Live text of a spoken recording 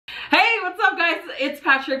guys, it's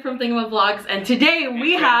Patrick from Thingamavlogs, and today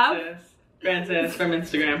we have Francis from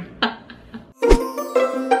Instagram.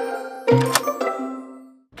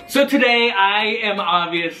 So today I am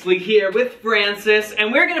obviously here with Francis,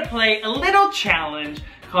 and we're gonna play a little challenge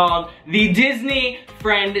called the Disney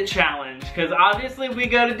Friend Challenge, because obviously we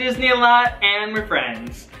go to Disney a lot and we're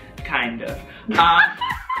friends, kind of.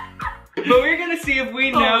 But we're gonna see if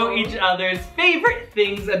we know each other's favorite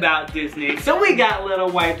things about Disney. So we got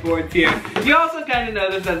little whiteboards here. You also kind of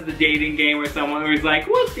know this as the dating game where someone who's like,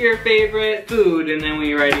 what's your favorite food? And then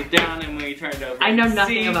we write it down and we turn it over. I know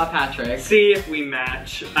nothing about Patrick. See if we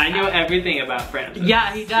match. I know everything about Francis.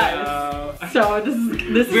 Yeah, he does. So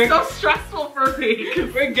this is so stressful for me.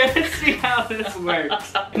 We're gonna see how this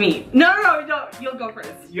works. Me. No, you'll go first.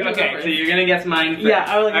 Okay, so you're gonna guess mine first. Yeah,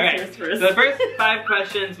 I will guess yours first. So the first 5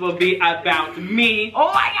 questions will be about me.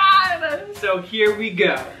 Oh my god! So here we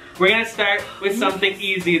go. We're gonna start with something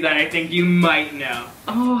easy that I think you might know.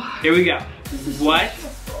 Oh. Here we go. What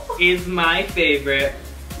is my favorite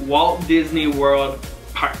Walt Disney World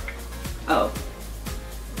park? Oh.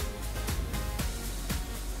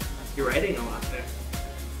 You're writing a lot there.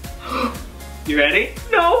 You ready?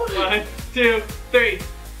 No. 1, 2, 3.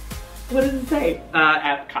 What does it say?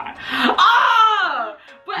 Epcot. Ah!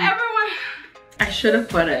 But everyone... I should have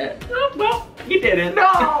put it. Oh, well, you didn't. No,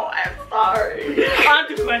 I'm sorry. On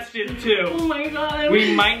to question 2. Oh my god.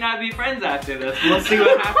 We might not be friends after this. We'll see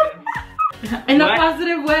what happens. In a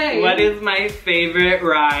positive way. What is my favorite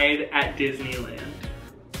ride at Disneyland?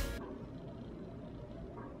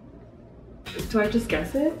 Do I just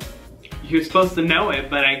guess it? You're supposed to know it,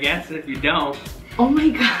 but I guess if you don't. Oh my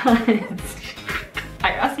god.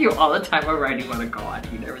 I ask you all the time what ride you want to go on.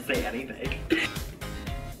 You never say anything.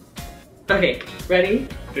 Okay, ready?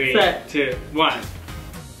 3, set, 2, 1.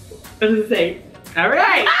 What does it say?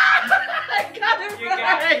 Alright! I got it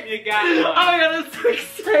right! You got one. Oh my god, I'm so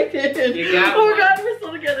excited! You got oh one. my god, we're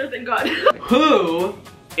still together, thank god. Who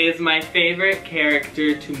is my favorite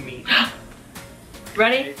character to meet?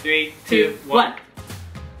 Ready? 3, 2, 1.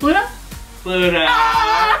 Pluto? Pluto.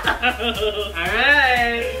 Ah!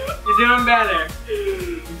 Alright! You're doing better.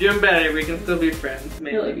 You're doing better. We can still be friends,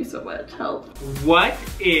 maybe. I love you so much. Help. What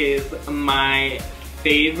is my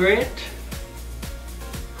favorite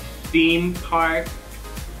theme park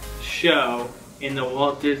show in the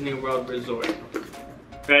Walt Disney World Resort?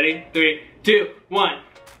 Ready? 3, 2, 1.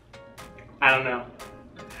 I don't know.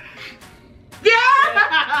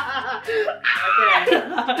 Yeah! Okay.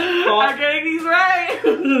 I'm getting these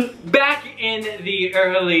right. Back in the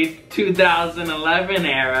early 2011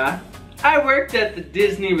 era, I worked at the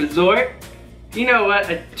Disney Resort. You know what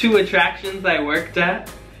 2 attractions I worked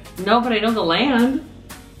at? No, but I know the land.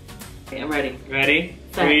 Okay, I'm ready. Ready?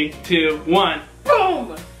 Set. 3, 2, 1.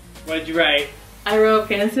 Boom! What'd you write? I wrote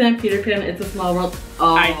Fantasyland, Peter Pan, It's a Small World.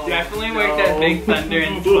 Oh, I definitely worked at Big Thunder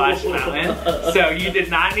and Splash Mountain, so you did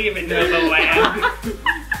not even know the land.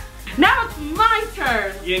 Now it's my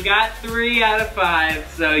turn. You got 3 out of 5,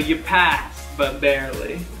 so you passed, but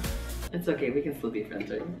barely. It's okay, we can still be friends,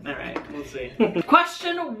 right? Alright, we'll see.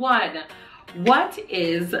 Question 1. What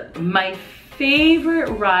is my favorite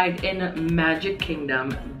ride in Magic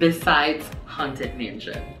Kingdom besides Haunted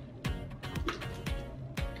Mansion?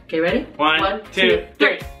 Okay, ready? 1, 2,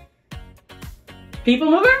 3. People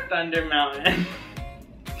Mover? Thunder Mountain.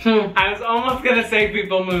 I was almost gonna say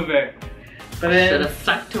People Mover. But I should have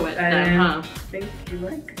stuck to it then, huh? I think you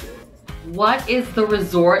liked it. What is the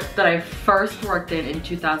resort that I first worked in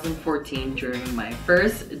 2014 during my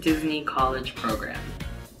first Disney college program?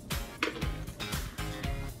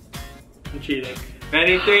 I'm cheating.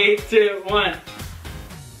 Ready? 3, 2, 1.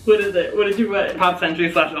 What is it? What did you write? Pop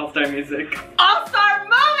Century / All-Star Music. All-Star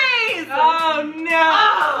Movies! Oh no!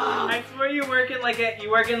 Oh. I swear you work in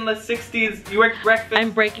the 60s, you work breakfast.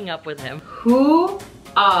 I'm breaking up with him. Who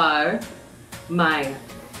are my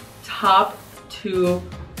top 2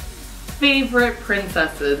 favorite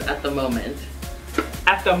princesses at the moment?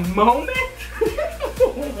 At the moment?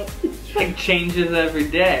 It changes every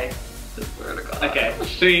day. I swear to God. Okay,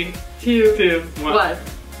 3, 2, 2, 1. What?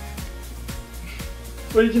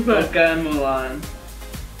 What did you put? Pucca and Mulan.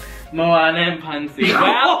 Moana and Pansy.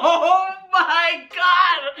 Well, oh my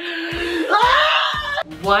god!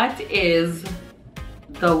 What is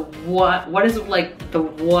like the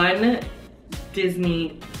one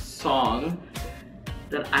Disney song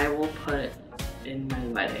that I will put in my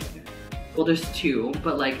wedding? Well, there's 2,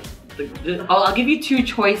 but like, I'll give you 2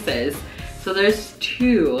 choices. So there's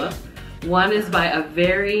 2. One is by a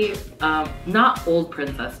very, not old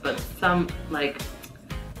princess, but some like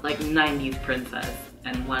 90s princess.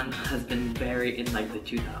 And one has been very in like the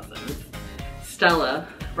 2000s. Stella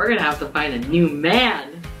we're gonna have to find a new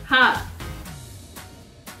man, huh?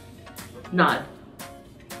 Nod.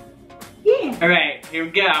 Yeah. All right, here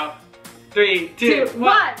we go. 3, 2,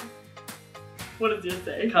 1. What did you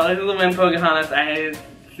say? Colors of the Wind, Pocahontas, I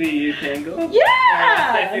See You Tangled. Yeah!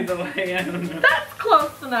 I See the Light, I don't know. That's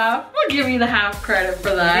close enough. We'll give you the half credit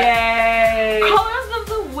for that. Yay! Colors of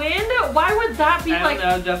the Wind? Why would that be like...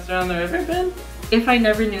 I don't know, Just Around the River Bend? If I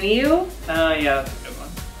Never Knew You? Oh yeah, that's a good one.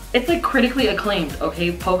 It's like critically acclaimed,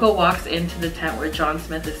 okay? Poco walks into the tent where John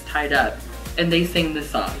Smith is tied up and they sing this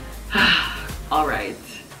song. All right.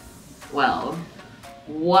 Well,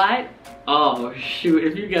 what? Oh shoot,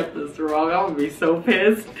 if you get this wrong, I'm gonna be so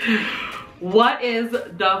pissed. What is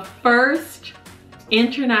the first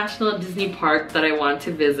international Disney park that I want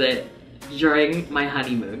to visit during my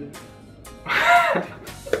honeymoon?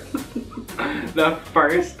 The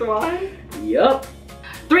first one? Yup.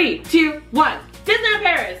 3, 2, 1. Disneyland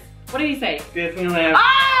Paris. What did he say? Disneyland.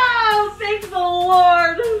 Oh, thank the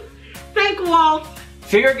Lord. Thank Walt.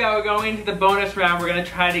 So here we go, going to the bonus round. We're gonna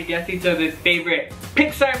try to guess each other's favorite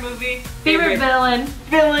Pixar movie, Favorite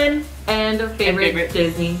villain, and favorite favorite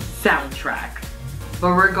Disney soundtrack.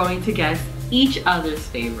 But we're going to guess each other's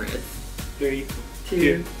favorites. 3,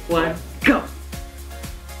 2, 1, go.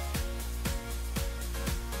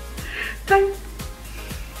 Time.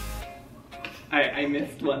 I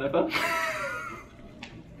missed one of them.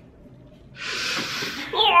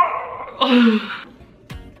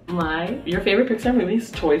 Your favorite Pixar movie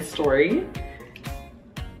is Toy Story.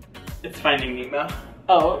 It's Finding Nemo.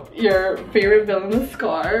 Oh, your favorite villain is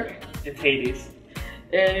Scar. It's Hades.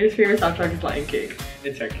 And your favorite soundtrack is Lion King.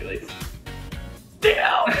 It's Hercules.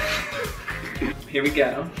 Damn! Here we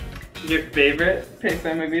go. Your favorite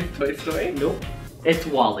Pixar movie is Toy Story? Nope. It's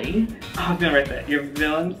Wall-E. Oh, I was gonna write that. Your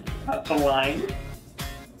villain's a lion.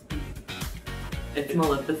 It's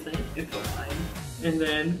Maleficent. It's a lion. And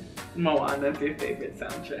then... Moana's your favorite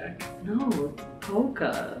soundtrack. No, it's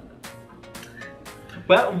Polka.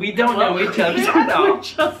 Well, we don't know each other at all.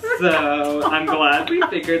 So I'm glad we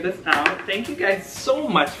figured this out. Thank you guys so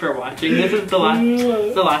much for watching. This is the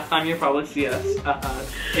last time you'll probably see us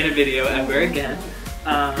in a video ever again.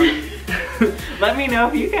 Let me know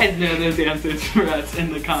if you guys know those answers for us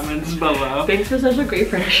in the comments below. Thanks for such a great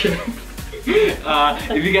friendship.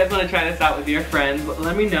 If you guys want to try this out with your friends,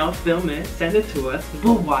 let me know, film it, send it to us,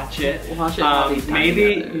 we'll watch it. We'll watch it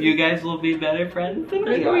maybe you guys will be better friends than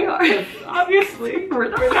we are. Obviously, we're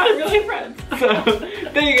not really friends. So,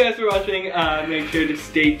 thank you guys for watching. Make sure to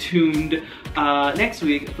stay tuned next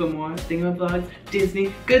week for more Thingamavlogs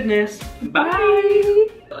Disney goodness. Bye!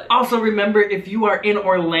 Also remember, if you are in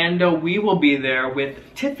Orlando, we will be there with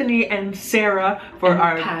Tiffany and Sarah for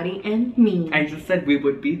our... Patty and me. I just said we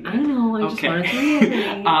would be there. I know, I just wanted to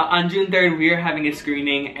reiterate. On June 3rd, we are having a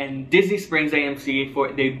screening in Disney Springs AMC for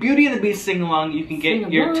the Beauty and the Beast sing-along. You can get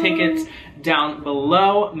your tickets down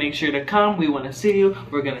below. Make sure to come. We want to see you.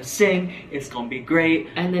 We're going to sing. It's going to be great.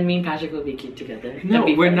 And then me and Patrick will be cute together. No,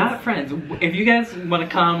 we're not friends. If you guys want to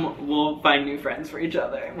come, we'll find new friends for each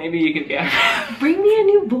other. Maybe you can get... Bring me a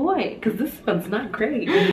new boy, because this one's not great.